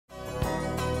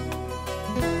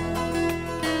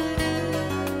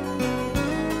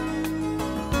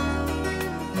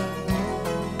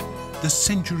The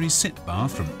Century Sit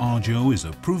Bath from Arjo is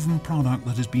a proven product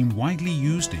that has been widely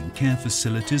used in care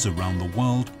facilities around the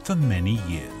world for many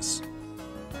years.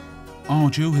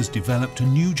 Arjo has developed a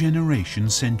new generation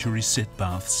Century Sit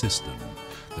Bath system.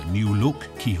 The new look,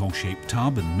 keyhole-shaped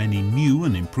tub and many new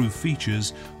and improved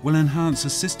features will enhance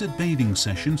assisted bathing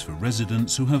sessions for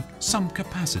residents who have some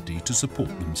capacity to support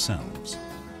themselves.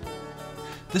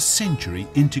 The Century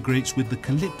integrates with the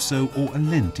Calypso or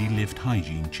Alenti lift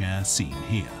hygiene chair seen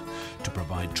here to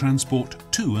provide transport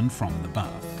to and from the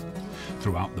bath.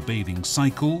 Throughout the bathing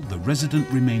cycle, the resident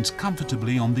remains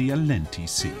comfortably on the Alenti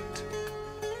seat.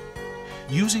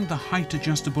 Using the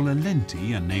height-adjustable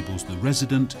Alenti enables the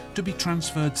resident to be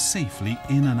transferred safely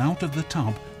in and out of the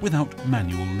tub without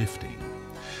manual lifting.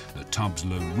 The tub's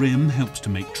low rim helps to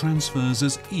make transfers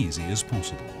as easy as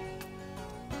possible.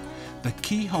 The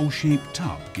keyhole-shaped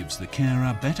tub gives the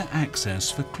carer better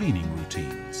access for cleaning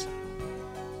routines.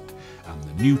 And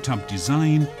the new tub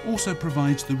design also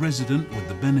provides the resident with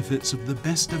the benefits of the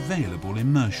best available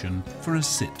immersion for a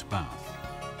sit bath.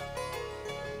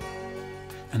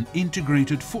 An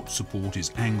integrated foot support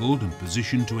is angled and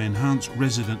positioned to enhance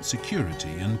resident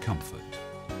security and comfort.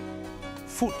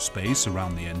 Foot space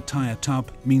around the entire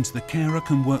tub means the carer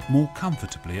can work more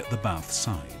comfortably at the bath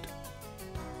side.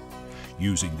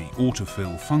 Using the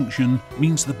autofill function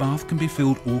means the bath can be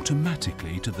filled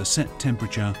automatically to the set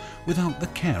temperature without the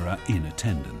carer in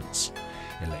attendance.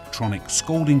 Electronic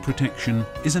scalding protection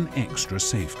is an extra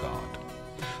safeguard.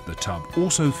 The tub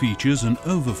also features an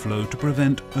overflow to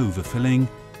prevent overfilling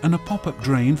and a pop-up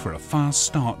drain for a fast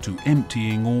start to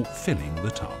emptying or filling the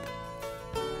tub.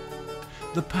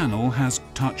 The panel has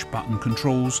touch button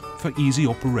controls for easy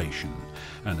operation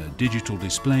and a digital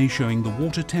display showing the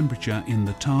water temperature in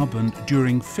the tub and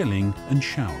during filling and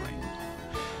showering.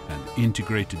 An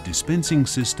integrated dispensing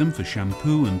system for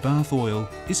shampoo and bath oil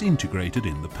is integrated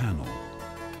in the panel.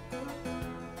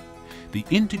 The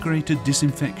integrated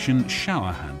disinfection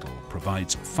shower handle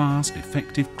provides fast,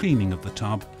 effective cleaning of the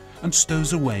tub and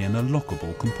stows away in a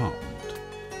lockable compartment.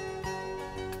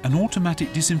 An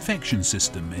automatic disinfection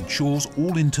system ensures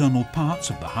all internal parts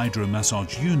of the hydro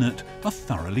massage unit are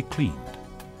thoroughly cleaned.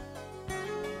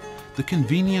 The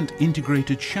convenient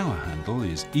integrated shower handle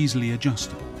is easily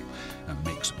adjustable and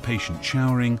makes patient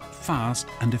showering fast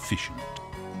and efficient.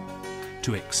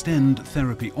 To extend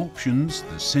therapy options,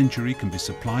 the Century can be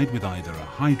supplied with either a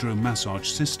hydro massage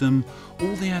system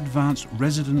or the advanced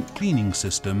resident cleaning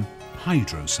system,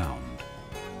 Hydro Sound.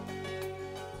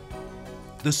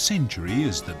 The Century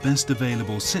is the best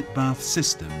available sit bath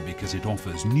system because it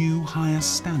offers new, higher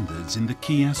standards in the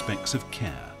key aspects of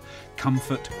care: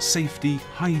 comfort, safety,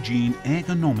 hygiene,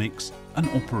 ergonomics and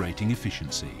operating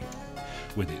efficiency.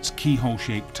 With its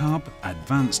keyhole-shaped tub,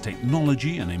 advanced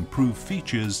technology and improved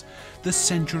features, the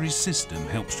Century system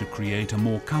helps to create a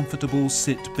more comfortable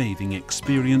sit bathing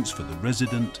experience for the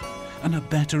resident and a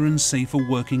better and safer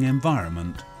working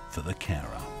environment for the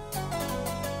carer.